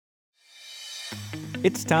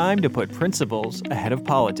It's time to put principles ahead of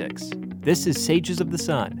politics. This is Sages of the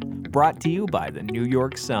Sun, brought to you by the New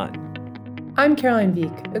York Sun. I'm Caroline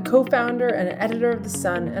Veek, a co-founder and an editor of The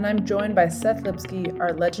Sun, and I'm joined by Seth Lipsky,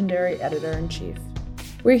 our legendary editor-in-chief.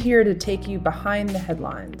 We're here to take you behind the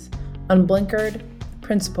headlines, unblinkered,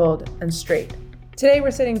 principled, and straight. Today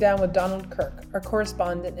we're sitting down with Donald Kirk, our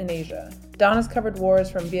correspondent in Asia. Don has covered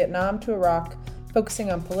wars from Vietnam to Iraq,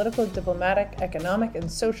 focusing on political, diplomatic, economic,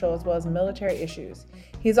 and social, as well as military issues.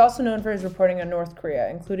 He's also known for his reporting on North Korea,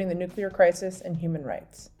 including the nuclear crisis and human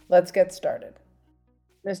rights. Let's get started.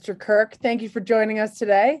 Mr. Kirk, thank you for joining us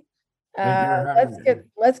today.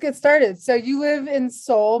 Let's get started. So you live in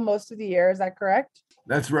Seoul most of the year, is that correct?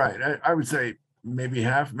 That's right. I would say maybe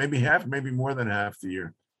more than half the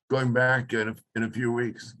year, going back in a few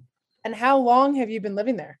weeks. And how long have you been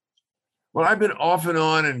living there? Well, I've been off and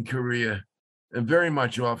on in Korea, and very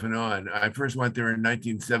much off and on. I first went there in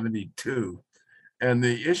 1972. And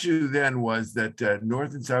the issue then was that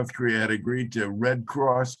North and South Korea had agreed to Red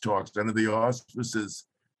Cross talks under the auspices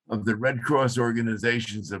of the Red Cross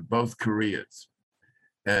organizations of both Koreas.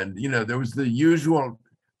 And, there was the usual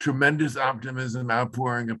tremendous optimism,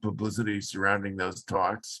 outpouring of publicity surrounding those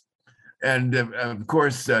talks. And of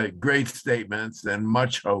course, great statements and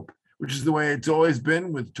much hope, which is the way it's always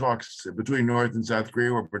been with talks between North and South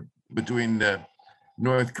Korea, or between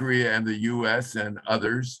North Korea and the US and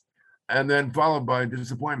others, and then followed by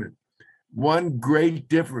disappointment. One great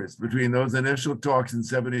difference between those initial talks in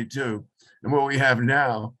 72 and what we have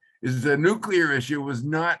now is the nuclear issue was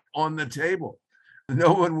not on the table.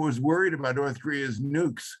 No one was worried about North Korea's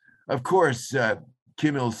nukes. Of course,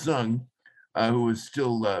 Kim Il-sung, who was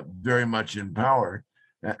still very much in power,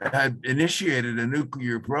 had initiated a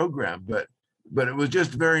nuclear program, but it was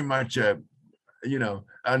just very much not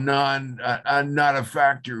a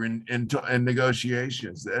factor in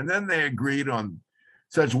negotiations. And then they agreed on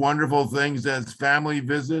such wonderful things as family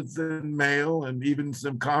visits and mail and even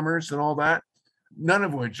some commerce and all that, none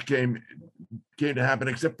of which came to happen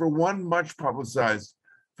except for one much publicized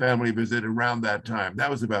family visit around that time. That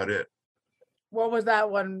was about it. What was that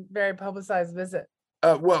one very publicized visit?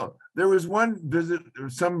 Well, there was one visit,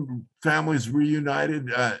 some families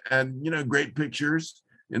reunited and, great pictures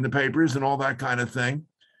in the papers and all that kind of thing.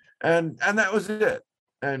 And that was it.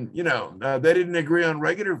 And, they didn't agree on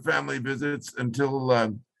regular family visits until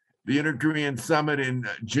the Inter-Korean Summit in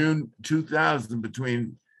June 2000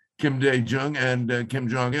 between Kim Dae-jung and Kim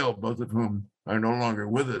Jong-il, both of whom are no longer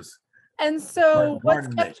with us. And so what's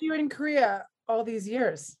kept you in Korea all these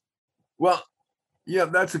years? Well, yeah,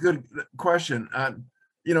 that's a good question.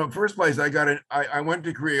 First place, I went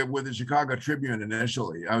to Korea with the Chicago Tribune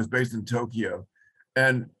initially. I was based in Tokyo.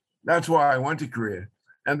 And that's why I went to Korea.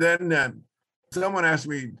 And then someone asked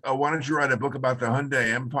me, why don't you write a book about the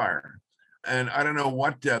Hyundai Empire? And I don't know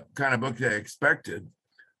what kind of book they expected.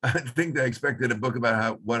 I think they expected a book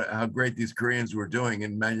about how great these Koreans were doing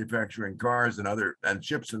in manufacturing cars and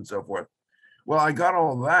ships and so forth. Well, I got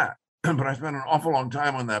all that, but I spent an awful long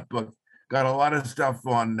time on that book. Got a lot of stuff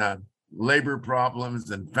on labor problems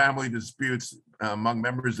and family disputes among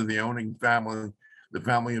members of the owning family, the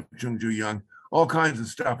family of Chung Ju-young, all kinds of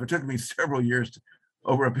stuff. It took me several years,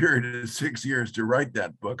 over a period of 6 years, to write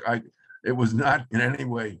that book. It was not in any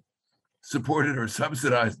way supported or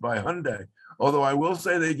subsidized by Hyundai, although I will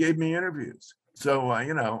say they gave me interviews. So,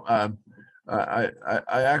 I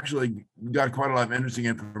actually got quite a lot of interesting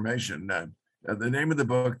information. The name of the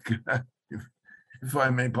book, if I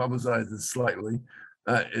may publicize this slightly,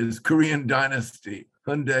 is Korean Dynasty,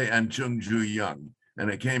 Hyundai and Chung Ju-young, and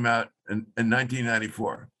it came out in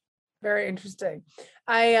 1994. Very interesting.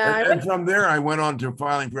 And from there, I went on to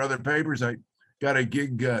filing for other papers. I got a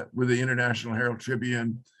gig with the International Herald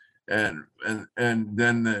Tribune, and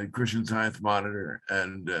then the Christian Science Monitor, I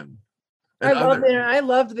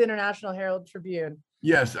loved the International Herald Tribune.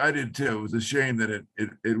 Yes, I did too. It was a shame that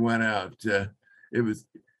it went out. It was,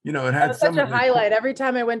 it had such a highlight. Every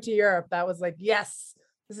time I went to Europe, that was like, yes,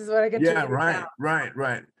 this is what I get to do. Yeah,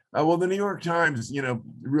 right. Well, the New York Times,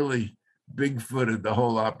 really bigfooted the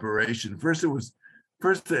whole operation. First,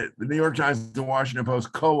 the New York Times and the Washington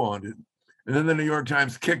Post co-owned it, and then the New York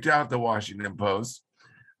Times kicked out the Washington Post,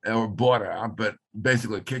 or bought out, but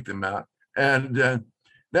basically kicked them out. And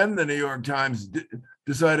then the New York Times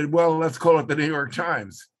decided, well, let's call it the New York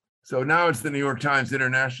Times. So now it's the New York Times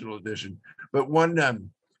International Edition. But one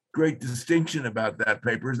great distinction about that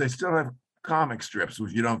paper is they still have comic strips,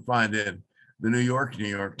 which you don't find in the New York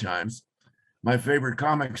Times. My favorite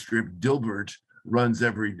comic strip, Dilbert, runs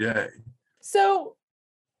every day. So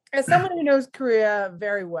as someone who knows Korea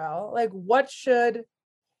very well, like what should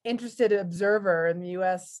interested observer in the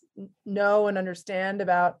US know and understand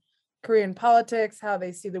about Korean politics, how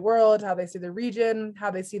they see the world, how they see the region, how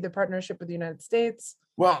they see the partnership with the United States?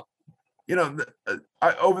 Well,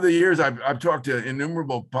 over the years, I've talked to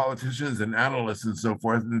innumerable politicians and analysts and so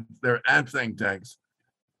forth, and they're at think tanks.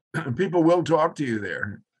 People will talk to you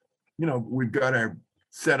there. We've got our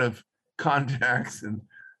set of contacts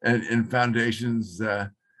and foundations.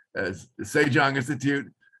 As the Sejong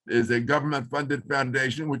Institute is a government-funded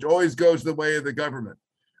foundation, which always goes the way of the government.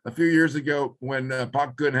 A few years ago, when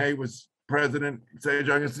Park Geun-hye was president,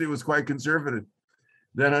 Sejong Institute was quite conservative.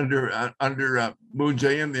 Then under Moon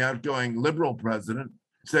Jae-in, the outgoing liberal president,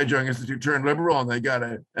 Sejong Institute turned liberal, and they got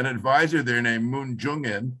an advisor there named Moon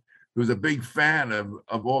Jung-in, who's a big fan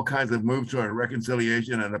of all kinds of moves toward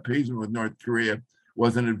reconciliation and appeasement with North Korea,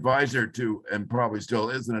 was an advisor to, and probably still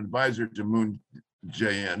is an advisor to Moon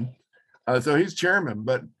Jae-in. So he's chairman,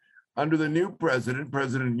 but under the new president,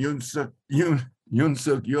 President Yoon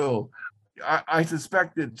Suk-yeol, I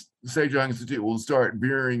suspect that Sejong Institute will start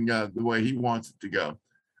veering the way he wants it to go.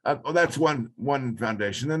 That's one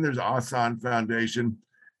foundation. Then there's Asan Foundation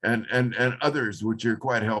and others, which are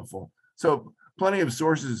quite helpful. So plenty of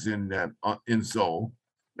sources in Seoul,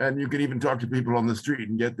 and you can even talk to people on the street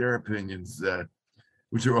and get their opinions,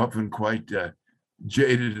 which are often quite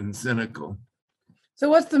jaded and cynical. So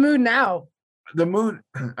what's the mood now? The mood,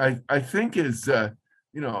 I think, is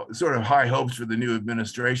sort of high hopes for the new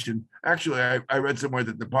administration. Actually, I read somewhere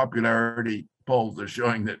that the popularity polls are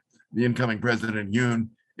showing that the incoming president Yoon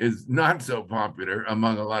is not so popular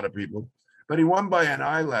among a lot of people, but he won by an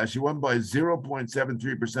eyelash. He won by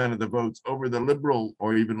 0.73% of the votes over the liberal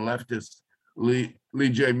or even leftist Lee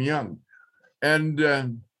Jae-myung.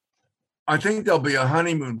 And I think there'll be a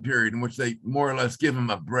honeymoon period in which they more or less give him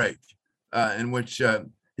a break, in which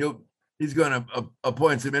he's going to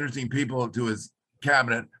appoint some interesting people to his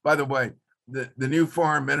cabinet. By the way, the new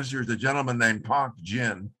foreign minister is a gentleman named Park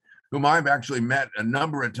Jin, whom I've actually met a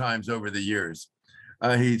number of times over the years.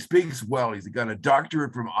 He speaks well. He's got a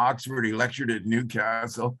doctorate from Oxford. He lectured at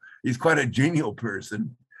Newcastle. He's quite a genial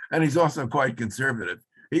person, and he's also quite conservative.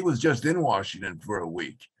 He was just in Washington for a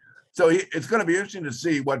week. So it's going to be interesting to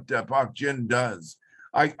see what Park Jin does.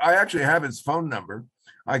 I actually have his phone number.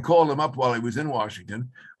 I called him up while he was in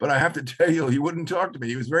Washington, but I have to tell you, he wouldn't talk to me.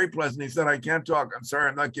 He was very pleasant. He said, "I can't talk. I'm sorry,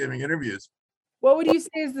 I'm not giving interviews." What would you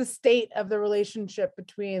say is the state of the relationship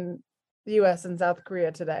between the US and South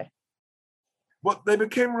Korea today? Well, they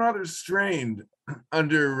became rather strained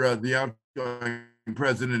under the outgoing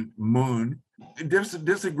President Moon.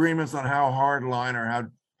 Disagreements on how hard line or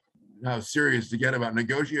how serious to get about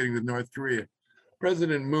negotiating with North Korea.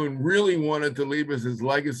 President Moon really wanted to leave as his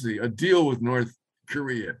legacy a deal with North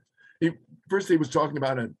Korea. First, he was talking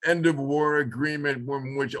about an end of war agreement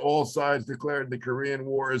in which all sides declared the Korean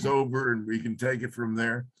War is over and we can take it from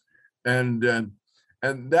there. And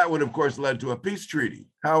that would, of course, lead to a peace treaty.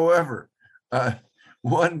 However, there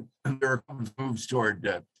are moves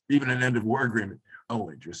toward even an end of war agreement,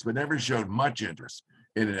 no interest, but never showed much interest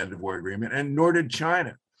in an end of war agreement, and nor did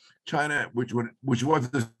China. China, which was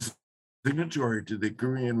the signatory to the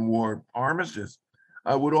Korean War armistice,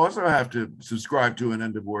 would also have to subscribe to an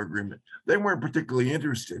end of war agreement. They weren't particularly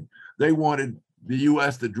interested. They wanted the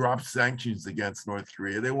US to drop sanctions against North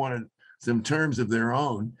Korea. They wanted some terms of their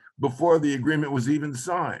own before the agreement was even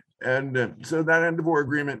signed. And so that end of war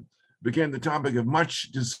agreement became the topic of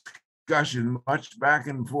much discussion, much back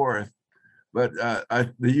and forth. But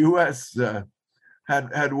the US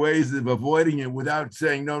had ways of avoiding it without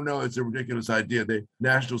saying, no, it's a ridiculous idea. The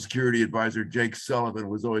National Security Advisor, Jake Sullivan,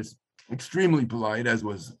 was always extremely polite, as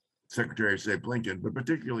was Secretary of State Blinken, but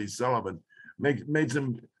particularly Sullivan, made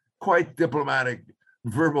some quite diplomatic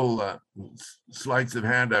verbal sleights of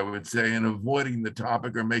hand, I would say, in avoiding the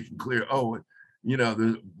topic or making clear,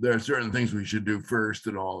 there are certain things we should do first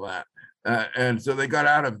and all that. And so they got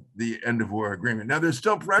out of the end of war agreement. Now there's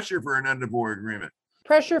still pressure for an end of war agreement.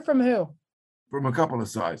 Pressure from who? From a couple of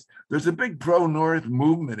sides. There's a big pro-North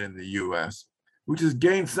movement in the US, which has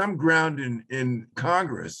gained some ground in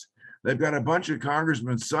Congress. They've got a bunch of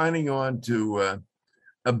congressmen signing on to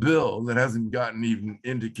a bill that hasn't gotten even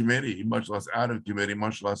into committee, much less out of committee,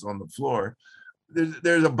 much less on the floor.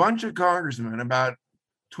 There's a bunch of congressmen, about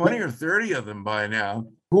 20 or 30 of them by now.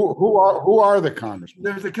 Who are the congressmen?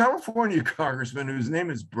 There's a California congressman whose name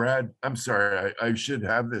is Brad. I'm sorry, I should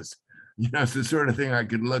have this. It's the sort of thing I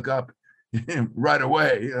could look up right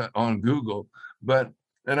away on Google,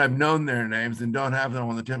 and I've known their names and don't have them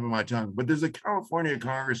on the tip of my tongue. But there's a California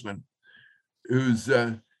congressman who's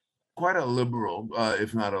quite a liberal,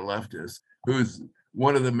 if not a leftist, who's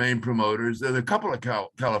one of the main promoters. There's a couple of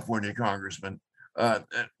California congressmen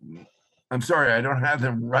I'm sorry, I don't have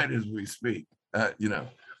them right as we speak.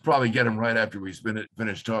 Probably get them right after we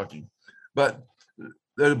finish talking. But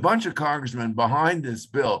there's a bunch of congressmen behind this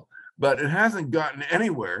bill, but it hasn't gotten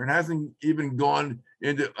anywhere. It hasn't even gone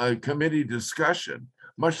into a committee discussion,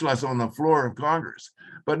 much less on the floor of Congress.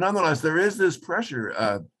 But nonetheless, there is this pressure,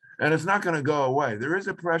 and it's not going to go away. There is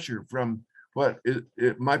a pressure from what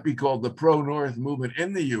it might be called the pro-North movement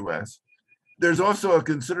in the U.S. There's also a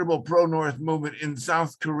considerable pro-North movement in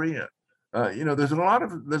South Korea. There's a lot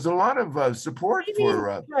of support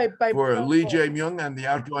for Lee Jae-myung and the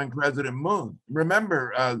outgoing President Moon.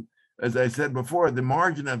 Remember, as I said before, the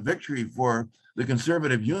margin of victory for the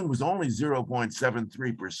conservative Yoon was only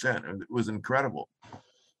 0.73%. It was incredible.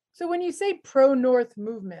 So when you say pro-North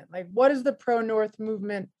movement, like what does the pro-North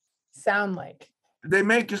movement sound like? They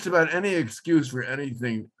make just about any excuse for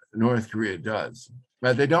anything North Korea does.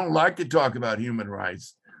 But they don't like to talk about human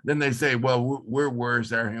rights. Then they say, well, we're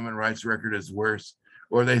worse, our human rights record is worse.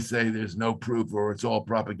 Or they say there's no proof, or it's all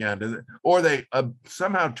propaganda. Or they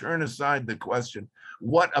somehow turn aside the question.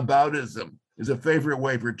 Whataboutism is a favorite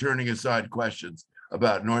way for turning aside questions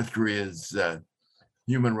about North Korea's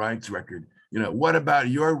human rights record. What about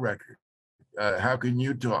your record? How can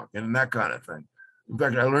you talk? And that kind of thing. In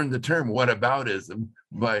fact, I learned the term whataboutism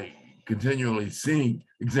by continually seeing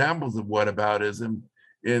examples of whataboutism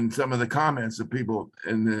in some of the comments of people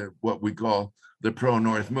in what we call the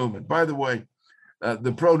pro-North movement. By the way,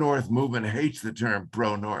 the pro-North movement hates the term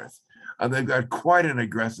pro-North. They've got quite an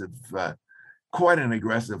aggressive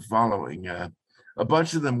following. A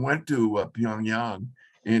bunch of them went to Pyongyang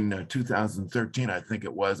in 2013, I think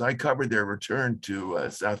it was. I covered their return to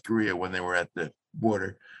South Korea when they were at the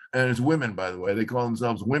border. And it's women, by the way. They call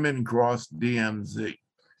themselves Women Cross DMZ.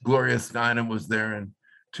 Gloria Steinem was there, and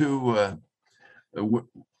two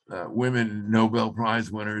women Nobel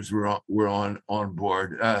Prize winners were on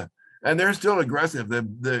board, and they're still aggressive.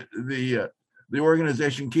 The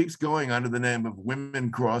organization keeps going under the name of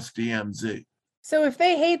Women Cross DMZ. So if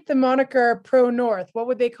they hate the moniker pro-North, what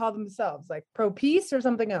would they call themselves? Like pro-peace or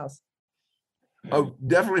something else? Oh,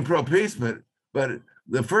 definitely pro-peace, but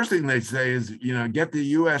the first thing they say is, get the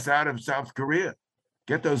U.S. out of South Korea,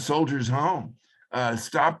 get those soldiers home,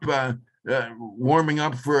 stop warming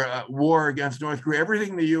up for war against North Korea.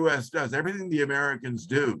 Everything the U.S. does, everything the Americans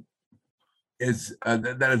do, is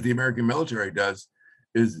that is the American military does,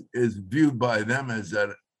 is viewed by them as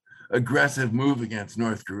an aggressive move against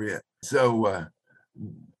North Korea. So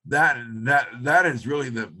that is really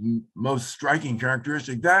the most striking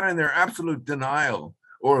characteristic. That and their absolute denial,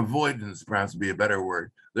 or avoidance, perhaps would be a better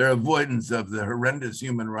word, their avoidance of the horrendous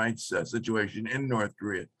human rights situation in North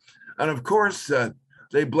Korea. And of course,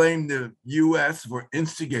 they blame the U.S. for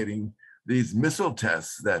instigating these missile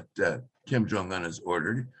tests that Kim Jong-un has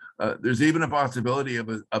ordered. There's even a possibility of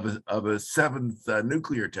a seventh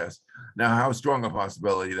nuclear test. Now, how strong a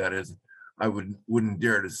possibility that is, I wouldn't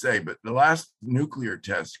dare to say. But the last nuclear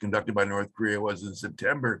test conducted by North Korea was in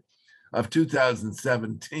September of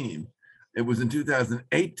 2017. It was in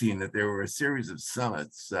 2018 that there were a series of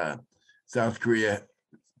summits. South Korea,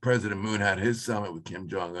 President Moon had his summit with Kim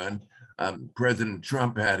Jong-un. President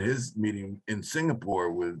Trump had his meeting in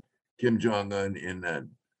Singapore with Kim Jong-un in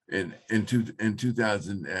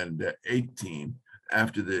 2018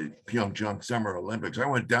 after the Pyeongchang Summer Olympics. I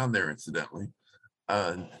went down there, incidentally.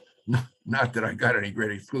 Not that I got any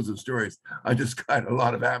great exclusive stories. I just got a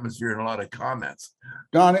lot of atmosphere and a lot of comments.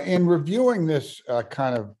 Don, in reviewing this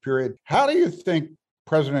kind of period, how do you think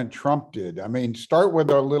President Trump did? I mean, start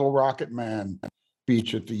with our Little Rocket Man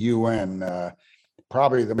speech at the UN.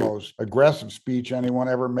 Probably the most aggressive speech anyone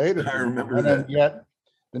ever made. I remember and that. Then yet,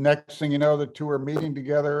 the next thing you know, the two are meeting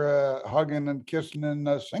together, hugging and kissing in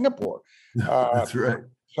Singapore. That's right.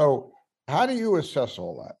 So how do you assess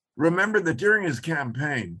all that? Remember that during his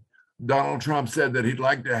campaign, Donald Trump said that he'd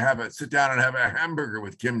like to sit down and have a hamburger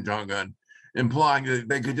with Kim Jong-un, implying that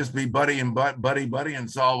they could just be buddy and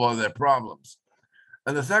solve all their problems.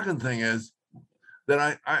 And the second thing is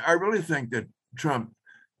that I really think that Trump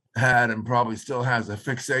had and probably still has a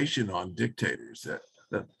fixation on dictators.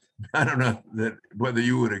 That I don't know that whether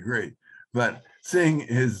you would agree, but seeing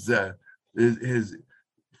his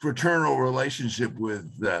fraternal relationship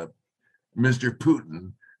with Mr.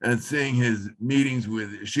 Putin, and seeing his meetings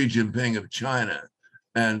with Xi Jinping of China,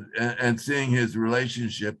 and seeing his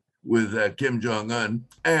relationship with Kim Jong-un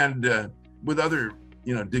and with other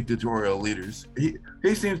dictatorial leaders, he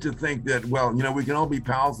seems to think that, well, we can all be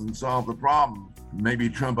pals and solve the problem. Maybe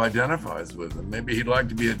Trump identifies with him. Maybe he'd like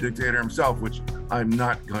to be a dictator himself, which I'm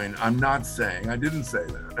not saying. I didn't say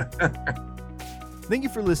that. Thank you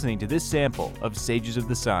for listening to this sample of Sages of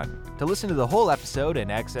the Sun. To listen to the whole episode and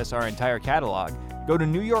access our entire catalog, go to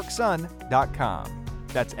NewYorkSun.com.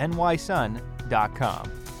 That's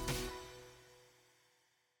nysun.com.